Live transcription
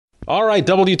All right,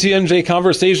 WTMJ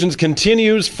Conversations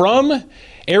continues from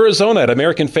Arizona at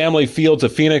American Family Fields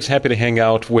of Phoenix. Happy to hang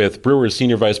out with Brewers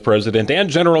Senior Vice President and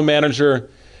General Manager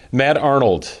Matt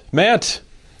Arnold. Matt,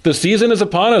 the season is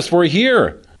upon us. We're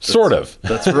here. Sort of.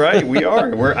 That's right. We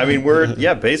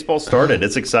are. Baseball started.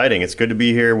 It's exciting. It's good to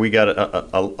be here. We got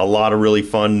a lot of really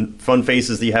fun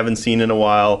faces that you haven't seen in a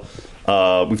while.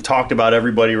 We've talked about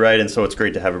everybody, right? And so it's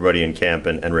great to have everybody in camp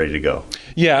and ready to go.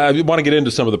 Yeah, I want to get into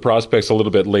some of the prospects a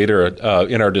little bit later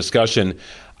in our discussion.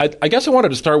 I guess I wanted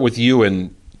to start with you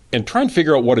and try and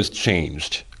figure out what has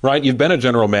changed, right? You've been a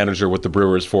general manager with the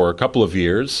Brewers for a couple of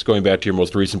years, going back to your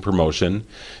most recent promotion.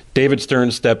 David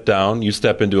Stern stepped down. You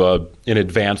step into an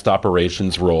advanced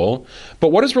operations role. But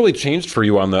what has really changed for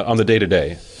you on the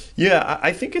day-to-day? Yeah,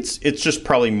 I think it's just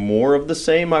probably more of the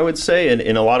same, I would say. And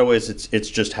in a lot of ways, it's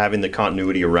just having the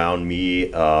continuity around me,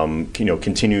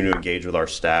 continuing to engage with our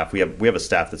staff. We have a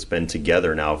staff that's been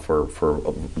together now for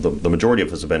the majority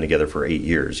of us have been together for 8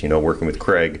 years, working with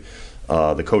Craig,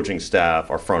 the coaching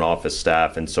staff, our front office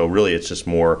staff. And so really it's just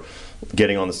more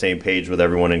getting on the same page with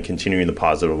everyone and continuing the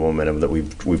positive momentum that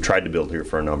we've tried to build here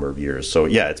for a number of years. So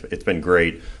yeah, it's been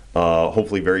great.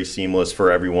 Hopefully very seamless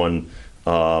for everyone.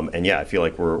 I feel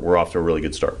like we're off to a really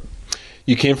good start.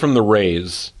 You came from the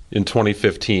Rays in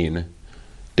 2015.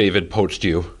 David poached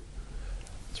you.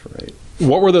 That's right.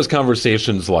 What were those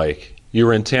conversations like? You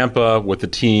were in Tampa with a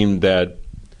team that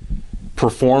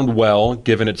performed well,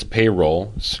 given its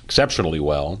payroll, exceptionally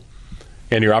well,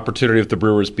 and your opportunity with the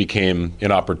Brewers became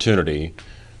an opportunity.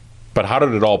 But how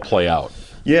did it all play out?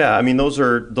 Yeah, I mean, those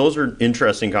are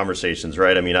interesting conversations,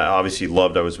 right? I mean, I obviously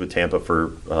loved, I was with Tampa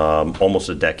for almost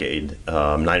a decade,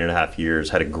 9.5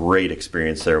 years, had a great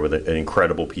experience there with an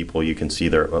incredible people. You can see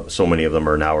there, so many of them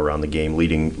are now around the game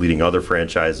leading other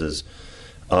franchises.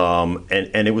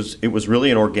 And it was really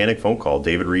an organic phone call.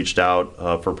 David reached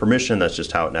out for permission. That's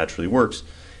just how it naturally works.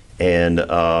 And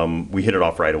we hit it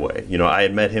off right away. I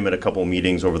had met him at a couple of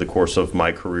meetings over the course of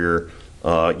my career.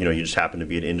 You just happened to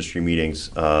be at industry meetings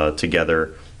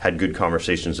together, had good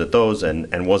conversations at those,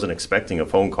 and wasn't expecting a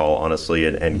phone call, honestly,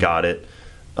 and got it.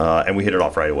 And we hit it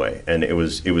off right away. And it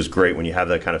was great when you have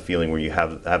that kind of feeling where you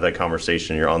have that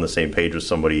conversation, you're on the same page with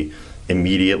somebody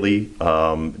immediately,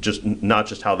 just not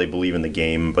just how they believe in the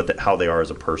game, but how they are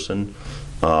as a person.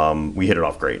 We hit it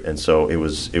off great, and so it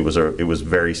was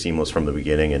very seamless from the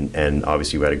beginning, and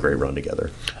obviously we had a great run together.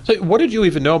 So what did you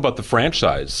even know about the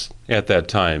franchise at that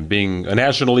time? Being a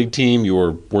National League team, you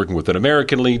were working with an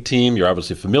American League team, you're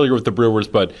obviously familiar with the Brewers,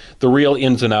 but the real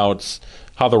ins and outs,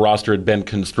 how the roster had been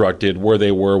constructed, where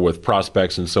they were with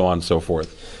prospects, and so on and so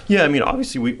forth. Yeah, I mean,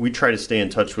 obviously we try to stay in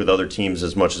touch with other teams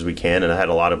as much as we can, and I had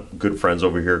a lot of good friends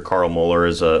over here. Carl Mueller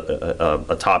is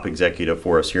a top executive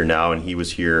for us here now, and he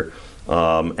was here.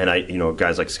 And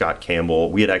guys like Scott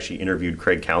Campbell, we had actually interviewed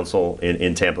Craig Counsell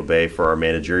in Tampa Bay for our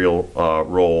managerial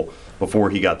role before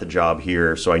he got the job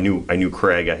here. So I knew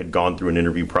Craig. I had gone through an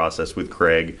interview process with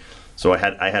Craig, so I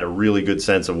had a really good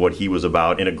sense of what he was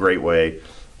about in a great way.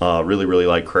 Really, really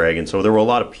like Craig, and so there were a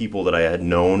lot of people that I had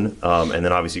known, and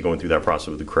then obviously going through that process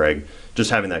with Craig, just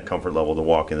having that comfort level to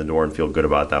walk in the door and feel good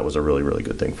about that was a really, really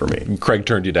good thing for me. Craig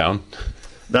turned you down?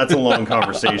 That's a long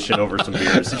conversation over some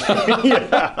beers.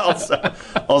 Yeah,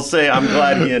 I'll say I'm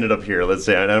glad he ended up here. Let's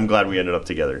say, and I'm glad we ended up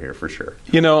together here for sure.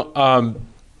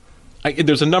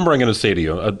 There's a number I'm going to say to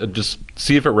you. Just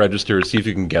see if it registers. See if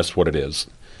you can guess what it is.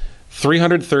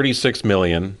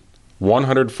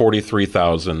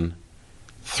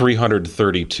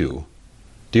 336,143,332. Do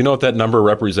you know what that number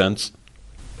represents?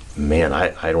 Man,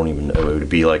 I don't even know. It would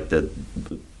be like the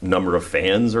number of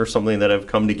fans or something that have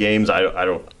come to games. I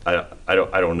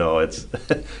don't know. It's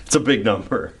it's a big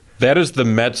number. That is the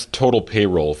Mets' total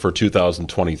payroll for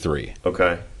 2023.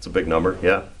 Okay, it's a big number.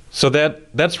 Yeah. So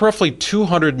that's roughly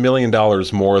 $200 million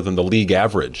more than the league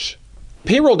average.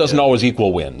 Payroll doesn't always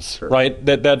equal wins, sure. Right?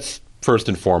 That's first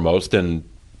and foremost, and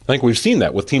I think we've seen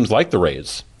that with teams like the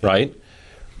Rays, right?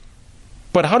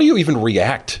 But how do you even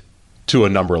react to a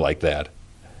number like that?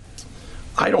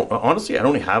 I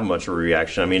don't have much of a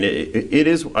reaction. I mean, it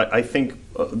is, I think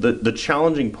the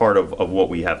challenging part of what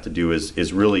we have to do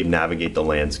is really navigate the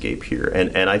landscape here.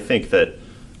 And I think that,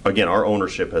 again, our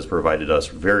ownership has provided us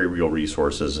very real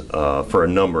resources for a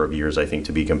number of years, I think,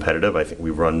 to be competitive. I think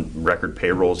we've run record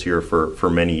payrolls here for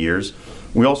many years.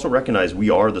 We also recognize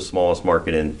we are the smallest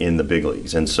market in the big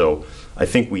leagues. And so I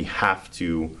think we have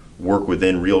to work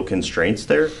within real constraints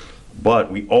there.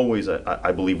 But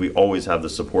I believe we always have the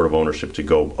support of ownership to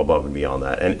go above and beyond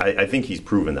that. And I think he's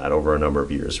proven that over a number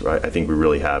of years, right? I think we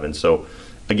really have. And so,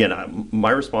 again,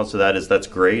 my response to that is that's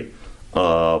great.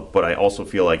 But I also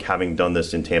feel like having done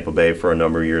this in Tampa Bay for a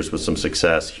number of years with some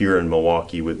success, here in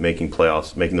Milwaukee with making the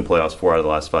playoffs 4 out of the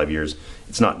last 5 years,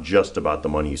 it's not just about the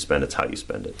money you spend, it's how you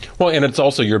spend it. Well, and it's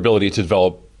also your ability to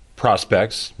develop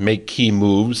prospects, make key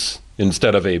moves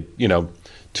instead of a,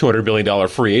 $200 billion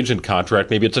free agent contract.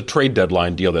 Maybe it's a trade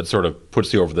deadline deal that sort of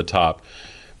puts you over the top.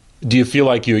 Do you feel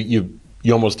like you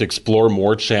almost explore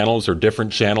more channels or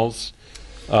different channels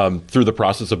through the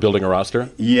process of building a roster?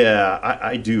 Yeah,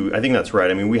 I do. I think that's right.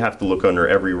 I mean, we have to look under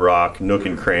every rock, nook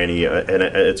and cranny, and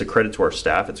it's a credit to our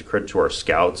staff. It's a credit to our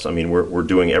scouts. I mean, we're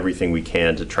doing everything we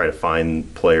can to try to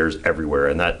find players everywhere,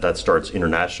 and that starts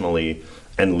internationally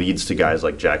and leads to guys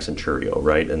like Jackson Chourio,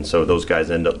 right? And so those guys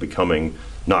end up becoming,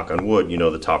 knock on wood,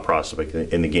 the top prospect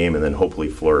in the game, and then hopefully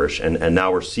flourish. And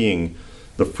now we're seeing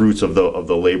the fruits of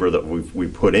the labor that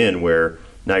we've put in, where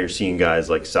now you're seeing guys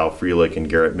like Sal Frelick and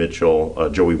Garrett Mitchell,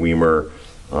 Joey Weimer,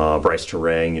 Bryce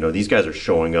Terang. These guys are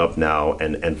showing up now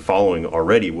and following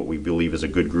already what we believe is a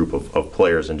good group of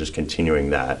players and just continuing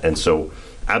that. And so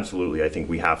absolutely, I think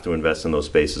we have to invest in those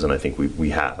spaces, and I think we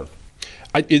have.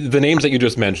 The names that you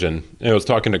just mentioned, I was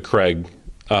talking to Craig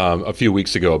a few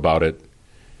weeks ago about it,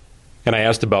 and I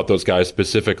asked about those guys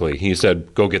specifically. He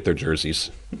said, go get their jerseys.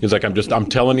 He's like, I'm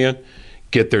telling you,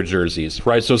 get their jerseys,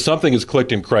 right? So something has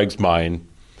clicked in Craig's mind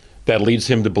that leads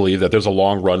him to believe that there's a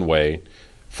long runway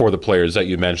for the players that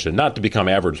you mentioned, not to become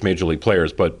average major league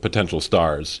players, but potential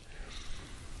stars.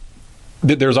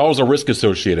 There's always a risk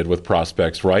associated with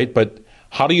prospects, right? But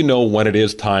how do you know when it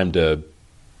is time to,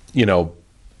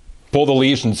 pull the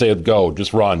leash and say, go,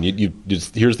 just run.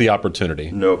 Here's the opportunity.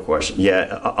 No question.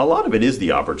 Yeah, a lot of it is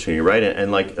the opportunity, right?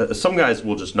 And some guys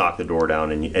will just knock the door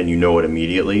down and you know it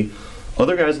immediately.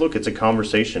 Other guys, look, it's a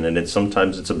conversation, and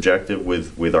sometimes it's objective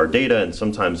with our data, and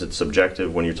sometimes it's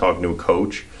subjective when you're talking to a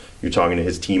coach, you're talking to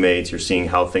his teammates, you're seeing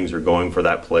how things are going for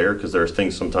that player, because there's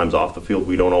things sometimes off the field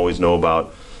we don't always know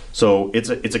about. So it's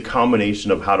a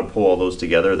combination of how to pull all those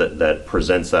together that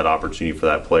presents that opportunity for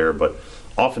that player. But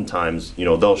oftentimes,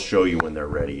 they'll show you when they're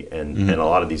ready, and a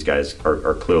lot of these guys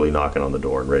are clearly knocking on the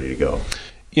door and ready to go.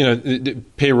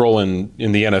 Payroll in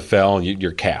the NFL,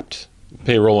 you're capped.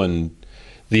 Payroll in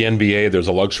the NBA, there's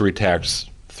a luxury tax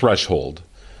threshold.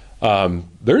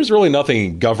 There's really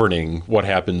nothing governing what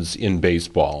happens in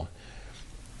baseball.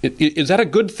 Is that a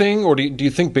good thing, or do you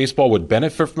think baseball would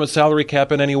benefit from a salary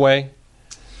cap in any way?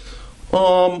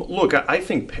 Look, I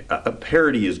think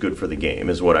parity is good for the game,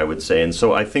 is what I would say. And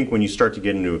so I think when you start to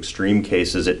get into extreme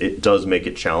cases, it does make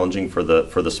it challenging for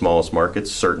the smallest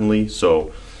markets, certainly.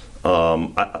 So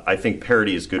I think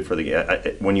parity is good for the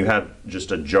game. When you have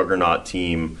just a juggernaut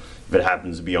team, if it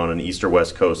happens to be on an East or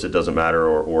West Coast, it doesn't matter,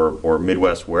 or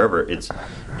Midwest, wherever,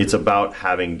 it's about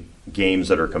having games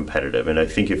that are competitive. And I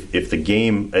think if the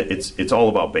game, it's all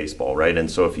about baseball, right? And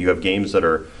so if you have games that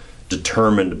are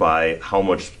determined by how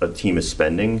much a team is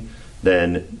spending,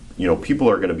 then people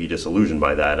are going to be disillusioned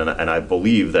by that. And I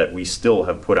believe that we still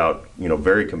have put out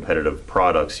very competitive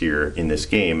products here in this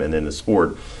game and in the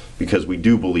sport, because we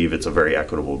do believe it's a very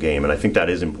equitable game, and I think that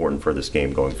is important for this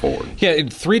game going forward. Yeah,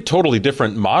 3 totally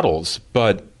different models,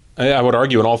 but I would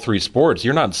argue in all 3 sports,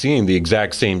 you're not seeing the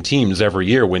exact same teams every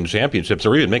year win championships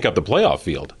or even make up the playoff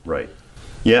field. Right.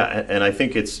 Yeah, and I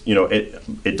think it's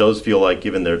it does feel like,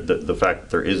 given the fact that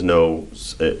there is no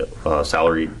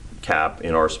salary cap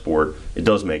in our sport, it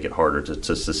does make it harder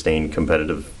to sustain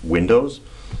competitive windows.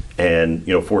 And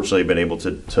fortunately, I've been able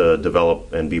to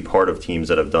develop and be part of teams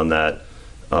that have done that,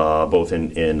 both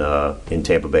in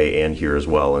Tampa Bay and here as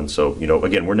well. And so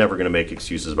again, we're never going to make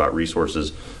excuses about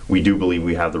resources. We do believe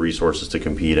we have the resources to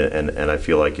compete, and I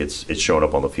feel like it's shown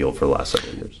up on the field for the last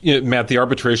several years. Yeah, Matt, the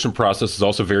arbitration process is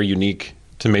also very unique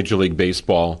to Major League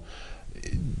Baseball.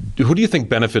 Who do you think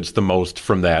benefits the most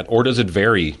from that, or does it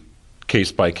vary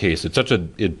case by case? It's such a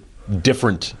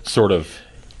different sort of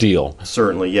deal.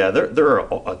 Certainly, yeah. There are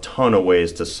a ton of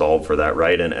ways to solve for that,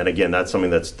 right? And again, that's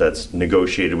something that's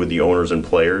negotiated with the owners and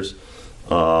players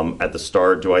at the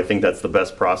start. Do I think that's the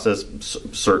best process?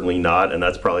 Certainly not, and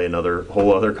that's probably another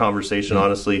whole other conversation,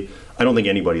 honestly. I don't think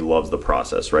anybody loves the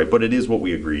process, right? But it is what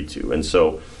we agreed to, and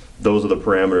so those are the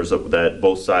parameters that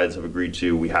both sides have agreed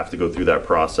to. We have to go through that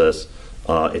process.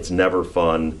 It's never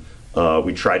fun.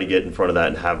 We try to get in front of that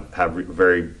and have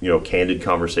very candid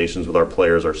conversations with our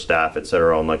players, our staff, et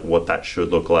cetera, on what that should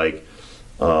look like.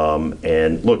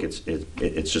 And look,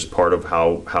 it's just part of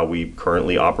how we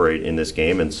currently operate in this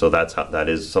game, and so that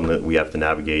is something that we have to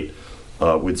navigate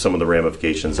with some of the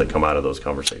ramifications that come out of those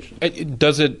conversations.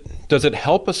 Does it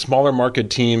help a smaller market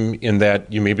team in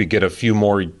that you maybe get a few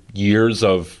more years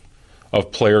of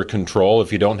player control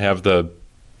if you don't have the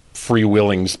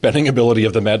freewheeling spending ability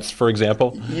of the Mets, for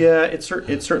example? Yeah, it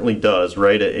certainly does,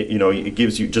 right? It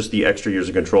gives you just the extra years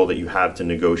of control that you have to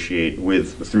negotiate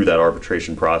through that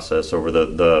arbitration process over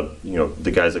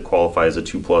the guys that qualify as a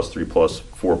 2+, 3+,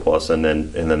 4+, and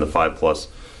then the 5+.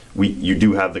 You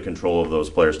do have the control of those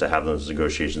players to have those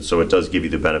negotiations, so it does give you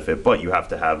the benefit, but you have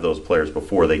to have those players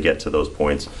before they get to those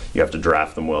points. You have to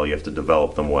draft them well, you have to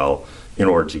develop them well in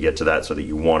order to get to that so that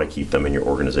you want to keep them in your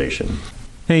organization.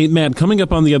 Hey, Matt, coming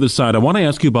up on the other side, I want to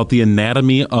ask you about the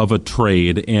anatomy of a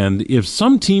trade and if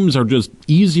some teams are just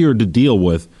easier to deal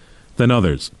with than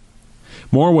others.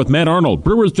 More with Matt Arnold,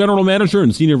 Brewers General Manager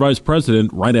and Senior Vice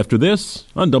President, right after this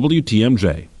on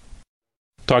WTMJ.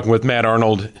 Talking with Matt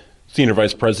Arnold, Senior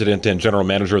Vice President and General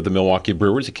Manager of the Milwaukee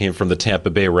Brewers. He came from the Tampa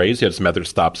Bay Rays. He had some other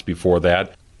stops before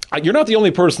that. You're not the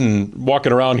only person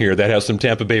walking around here that has some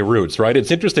Tampa Bay roots, right?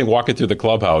 It's interesting walking through the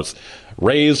clubhouse.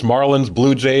 Rays, Marlins,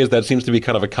 Blue Jays, that seems to be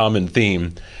kind of a common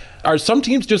theme. Are some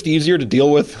teams just easier to deal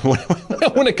with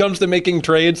when it comes to making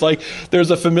trades? Like,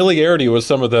 there's a familiarity with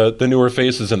some of the newer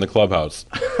faces in the clubhouse.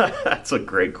 That's a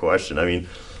great question. I mean,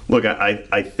 look,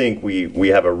 I think we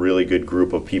have a really good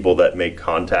group of people that make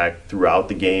contact throughout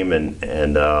the game,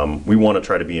 and we want to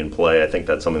try to be in play. I think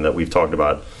that's something that we've talked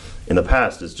about in the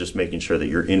past, is just making sure that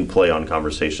you're in play on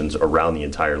conversations around the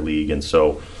entire league. And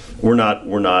so we're not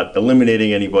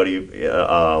eliminating anybody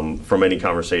from any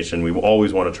conversation. We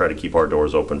always want to try to keep our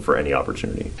doors open for any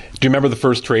opportunity. Do you remember the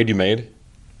first trade you made?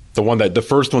 The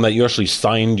first one that you actually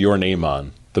signed your name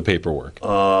on, the paperwork?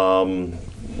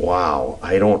 Wow.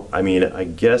 I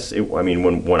guess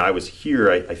when I was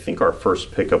here, I think our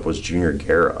first pickup was Junior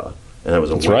Guerra, and that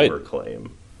was a waiver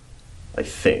claim, I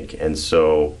think. And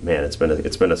so, man, it's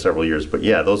been several years, but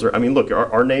yeah, those are. I mean, look,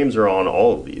 our names are on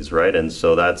all of these, right? And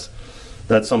so that's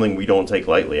something we don't take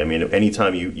lightly. I mean,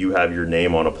 anytime you have your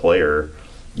name on a player,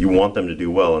 you want them to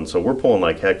do well, and so we're pulling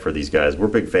like heck for these guys. We're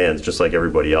big fans, just like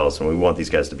everybody else, and we want these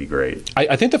guys to be great.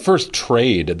 I think the first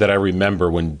trade that I remember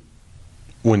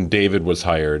when David was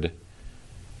hired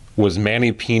was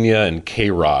Manny Pena and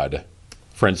K-Rod,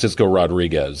 Francisco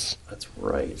Rodriguez. That's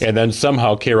right. And then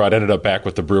somehow K-Rod ended up back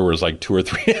with the Brewers like 2 or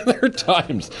 3 other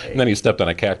times. Right. And then he stepped on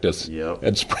a cactus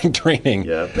at spring training.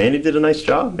 Yeah, Manny did a nice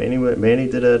job. Manny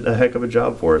did a heck of a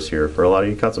job for us here. For a lot of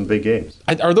you, caught some big games.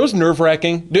 Are those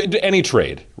nerve-wracking? Any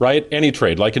trade, right? Any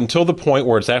trade. Like until the point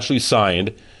where it's actually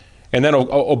signed, and then,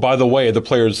 by the way, the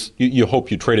players you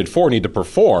hope you traded for need to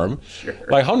perform. Sure.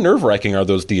 Like, how nerve-wracking are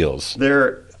those deals?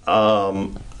 They're,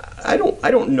 I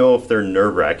don't know if they're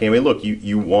nerve-wracking. I mean, look,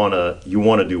 you wanna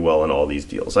do well in all these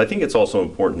deals. I think it's also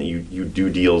important that you do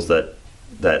deals that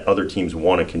other teams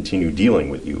want to continue dealing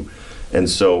with you. And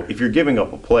so, if you're giving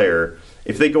up a player,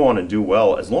 if they go on and do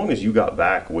well, as long as you got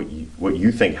back what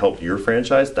you think helped your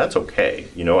franchise, that's okay.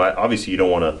 Obviously you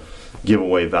don't want to give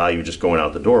away value just going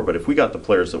out the door, but if we got the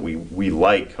players that we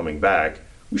like coming back,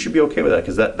 we should be okay with that,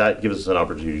 because that gives us an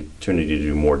opportunity to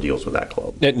do more deals with that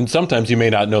club. And sometimes you may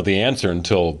not know the answer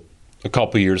until a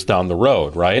couple years down the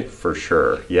road, right? For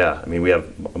sure, yeah. I mean, we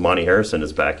have Monty Harrison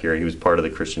is back here. He was part of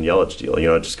the Christian Yelich deal.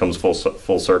 It just comes full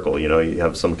circle. You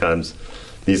have sometimes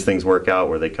these things work out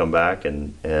where they come back,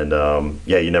 and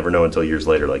you never know until years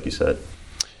later, like you said.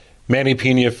 Manny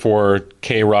Pena for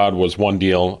K-Rod was one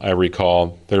deal, I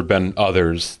recall. There have been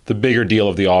others. The bigger deal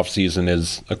of the offseason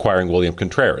is acquiring William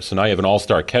Contreras. And now you have an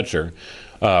all-star catcher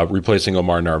replacing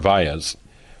Omar Narvaez.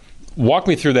 Walk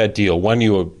me through that deal. When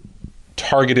you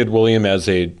targeted William as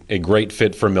a great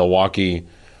fit for Milwaukee,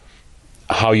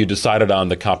 how you decided on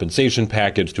the compensation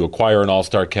package to acquire an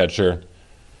all-star catcher.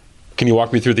 Can you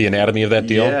walk me through the anatomy of that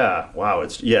deal? Yeah, wow,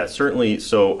 certainly.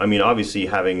 So, I mean, obviously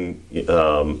having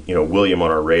William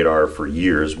on our radar for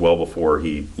years, well before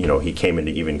he came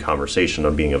into even conversation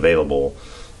of being available,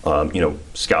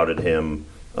 scouted him,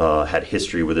 had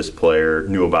history with this player,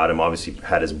 knew about him. Obviously,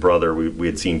 had his brother. We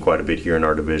had seen quite a bit here in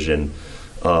our division,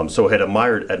 so had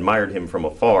admired him from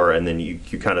afar. And then you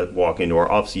kind of walk into our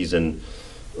offseason,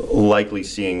 likely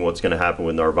seeing what's going to happen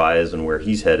with Narvaez and where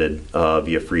he's headed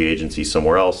via free agency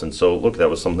somewhere else. And so, look, that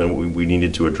was something we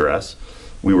needed to address.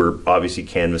 We were obviously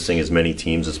canvassing as many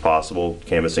teams as possible,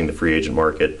 canvassing the free agent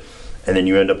market. And then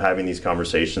you end up having these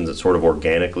conversations that sort of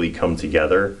organically come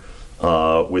together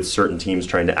with certain teams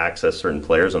trying to access certain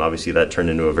players. And obviously that turned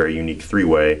into a very unique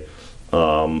three-way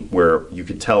where you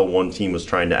could tell one team was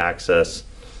trying to access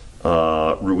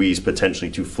Ruiz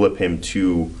potentially to flip him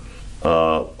to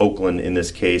Oakland in this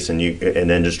case, and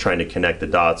then just trying to connect the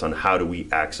dots on how do we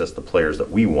access the players that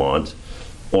we want.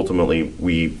 Ultimately,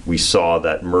 we saw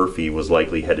that Murphy was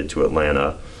likely headed to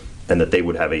Atlanta and that they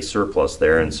would have a surplus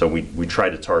there, and so we try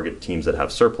to target teams that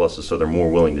have surpluses so they're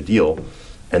more willing to deal.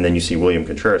 And then you see William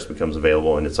Contreras becomes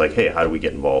available, and it's like, hey, how do we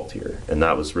get involved here? And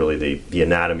that was really the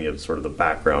anatomy of sort of the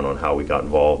background on how we got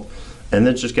involved. And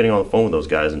then just getting on the phone with those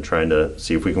guys and trying to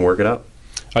see if we can work it out.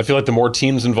 I feel like the more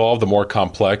teams involved, the more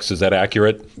complex. Is that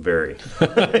accurate? Very.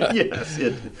 Yes,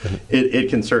 it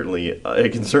can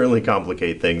certainly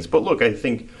complicate things. But look, I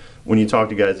think when you talk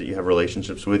to guys that you have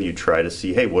relationships with, you try to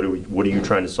see, hey, what are you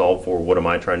trying to solve for? What am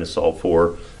I trying to solve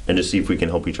for? And just see if we can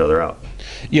help each other out.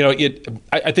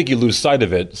 I think you lose sight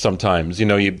of it sometimes.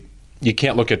 You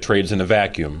can't look at trades in a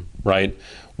vacuum, right?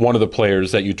 One of the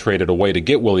players that you traded away to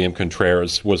get William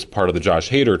Contreras was part of the Josh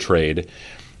Hader trade.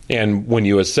 And when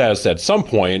you assess at some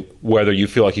point whether you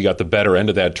feel like you got the better end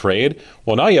of that trade,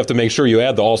 well, now you have to make sure you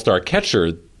add the all-star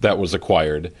catcher that was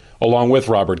acquired, along with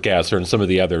Robert Gasser and some of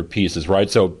the other pieces, right?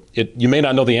 So you may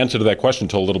not know the answer to that question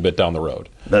until a little bit down the road.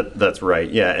 That's right,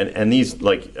 yeah. And these,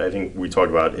 like I think we talked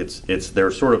about,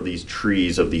 they're sort of these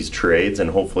trees of these trades, and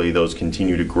hopefully those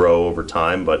continue to grow over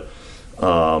time. But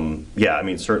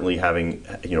certainly having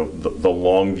the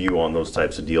long view on those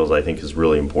types of deals, I think, is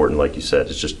really important. Like you said,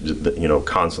 it's just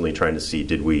constantly trying to see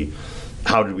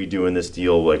how did we do in this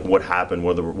deal? Like, what happened?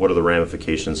 What are the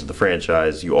ramifications of the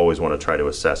franchise? You always want to try to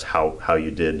assess how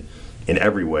you did in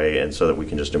every way, and so that we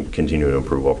can just continue to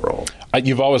improve overall.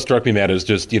 You've always struck me, Matt, as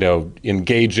just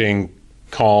engaging,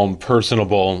 calm,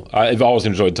 personable. I've always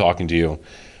enjoyed talking to you.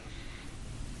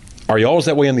 Are you always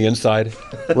that way on the inside?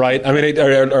 Right? I mean,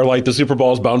 are like the Super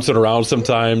Bowls bouncing around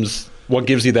sometimes? What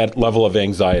gives you that level of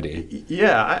anxiety?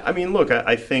 Yeah, I mean, look,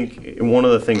 I think one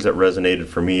of the things that resonated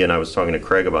for me, and I was talking to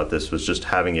Craig about this, was just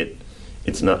having it.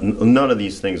 It's not, none of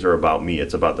these things are about me.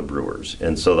 It's about the Brewers.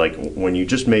 And so, like, when you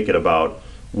just make it about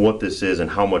what this is and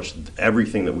how much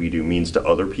everything that we do means to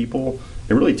other people,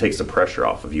 it really takes the pressure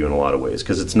off of you in a lot of ways,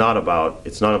 because it's not about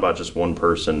just one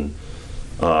person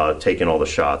taking all the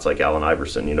shots like Allen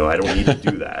Iverson. I don't need to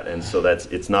do that. And so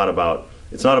it's not about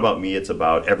me, it's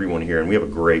about everyone here, and we have a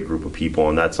great group of people,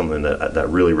 and that's something that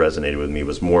really resonated with me.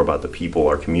 Was more about the people,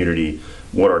 our community,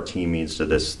 what our team means to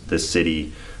this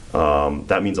city.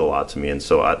 That means a lot to me, and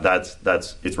so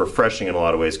it's refreshing in a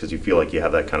lot of ways, because you feel like you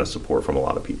have that kind of support from a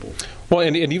lot of people. Well,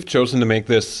 and you've chosen to make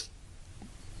this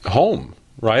home,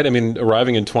 right? I mean,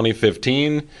 arriving in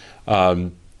 2015,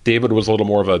 David was a little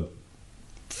more of a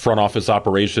front office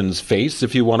operations face,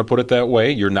 if you want to put it that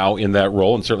way. You're now in that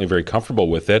role and certainly very comfortable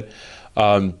with it.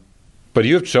 But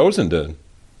you have chosen to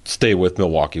stay with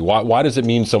Milwaukee. Why does it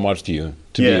mean so much to you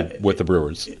to be with the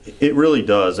Brewers? It really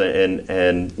does.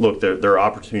 And look, there are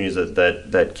opportunities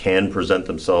that can present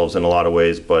themselves in a lot of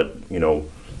ways, but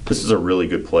this is a really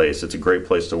good place. It's a great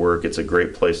place to work. It's a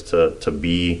great place to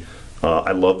be.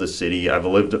 I love the city. I've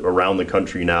lived around the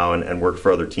country now and worked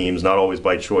for other teams, not always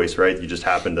by choice, right? You just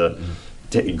happen to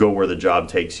go where the job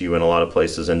takes you in a lot of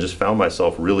places, and just found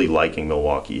myself really liking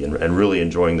Milwaukee and really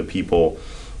enjoying the people,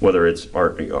 whether it's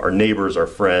our neighbors, our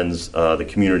friends, the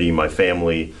community, my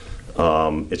family.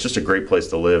 It's just a great place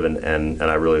to live, and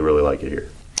I really, really like it here.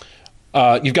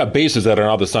 You've got bases that are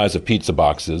now the size of pizza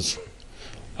boxes.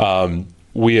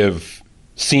 We have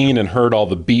seen and heard all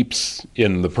the beeps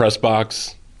in the press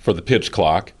box for the pitch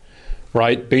clock,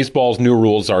 right? Baseball's new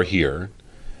rules are here.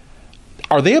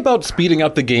 Are they about speeding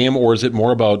up the game, or is it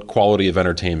more about quality of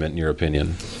entertainment, in your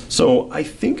opinion? So I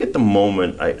think at the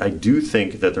moment, I do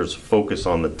think that there's focus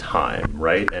on the time,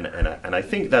 right? And I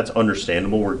think that's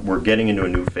understandable. We're getting into a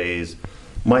new phase.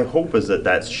 My hope is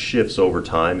that shifts over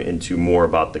time into more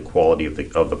about the quality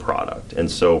of the product.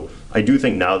 And so I do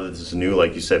think now that this is new,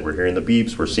 like you said, we're hearing the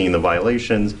beeps, we're seeing the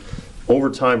violations. Over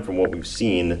time, from what we've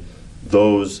seen,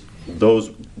 those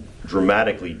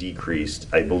dramatically decreased,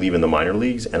 I believe, in the minor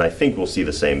leagues, and I think we'll see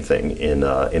the same thing in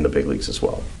the big leagues as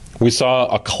well. We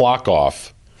saw a clock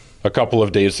off a couple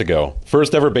of days ago.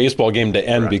 First ever baseball game to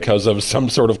end because of some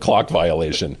sort of clock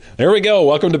violation. There we go.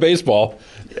 Welcome to baseball.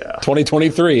 Yeah.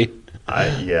 2023. I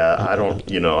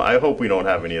hope we don't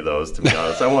have any of those, to be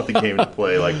honest. I want the game to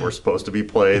play like we're supposed to be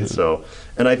played. So,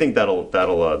 and I think that'll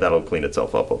clean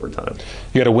itself up over time.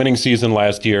 You had a winning season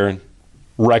last year,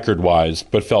 record-wise,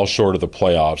 but fell short of the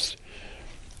playoffs.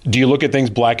 Do you look at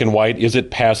things black and white? Is it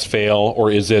pass-fail,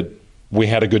 or is it we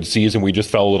had a good season, we just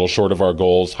fell a little short of our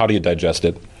goals? How do you digest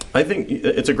it? I think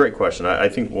it's a great question. I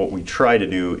think what we try to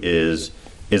do is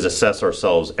assess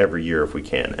ourselves every year if we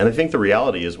can. And I think the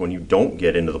reality is when you don't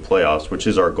get into the playoffs, which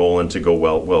is our goal, and to go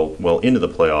well into the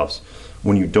playoffs,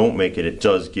 when you don't make it, it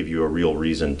does give you a real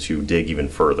reason to dig even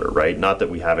further, right? Not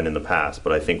that we haven't in the past,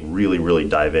 but I think really, really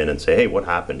dive in and say, hey, what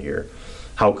happened here?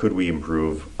 How could we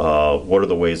improve? What are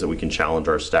the ways that we can challenge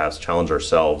our staffs, challenge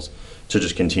ourselves to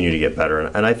just continue to get better?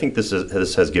 And I think this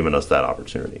has given us that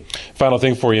opportunity. Final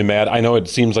thing for you, Matt. I know it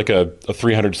seems like a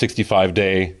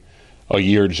 365-day a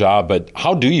year job, but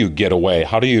how do you get away?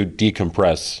 How do you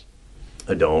decompress?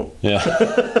 I don't. Yeah.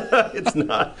 It's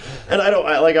not, and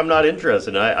I'm not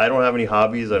interested. I don't have any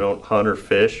hobbies. I don't hunt or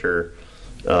fish or.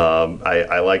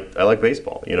 I like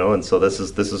baseball, and so this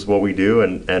is what we do,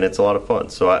 and it's a lot of fun.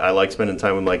 So I like spending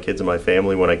time with my kids and my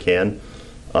family when I can,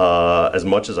 as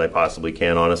much as I possibly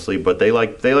can, honestly. But they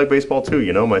like baseball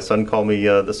too. My son called me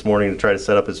this morning to try to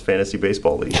set up his fantasy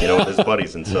baseball league, with his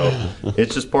buddies, and so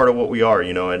it's just part of what we are,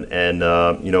 and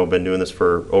been doing this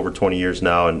for over 20 years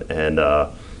now, and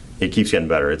it keeps getting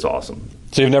better. It's awesome.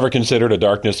 So you've never considered a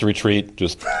darkness retreat,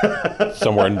 just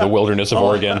somewhere in the wilderness of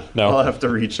Oregon? No? I'll have to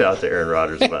reach out to Aaron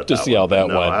Rodgers about to that see how that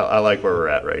went. went. I like where we're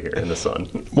at right here in the sun.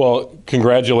 Well,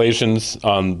 congratulations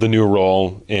on the new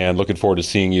role, and looking forward to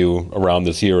seeing you around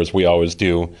this year, as we always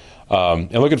do.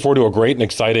 And looking forward to a great and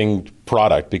exciting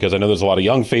product, because I know there's a lot of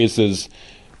young faces.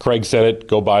 Craig said it,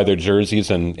 go buy their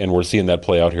jerseys, and we're seeing that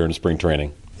play out here in spring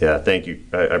training. Yeah, thank you.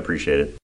 I appreciate it.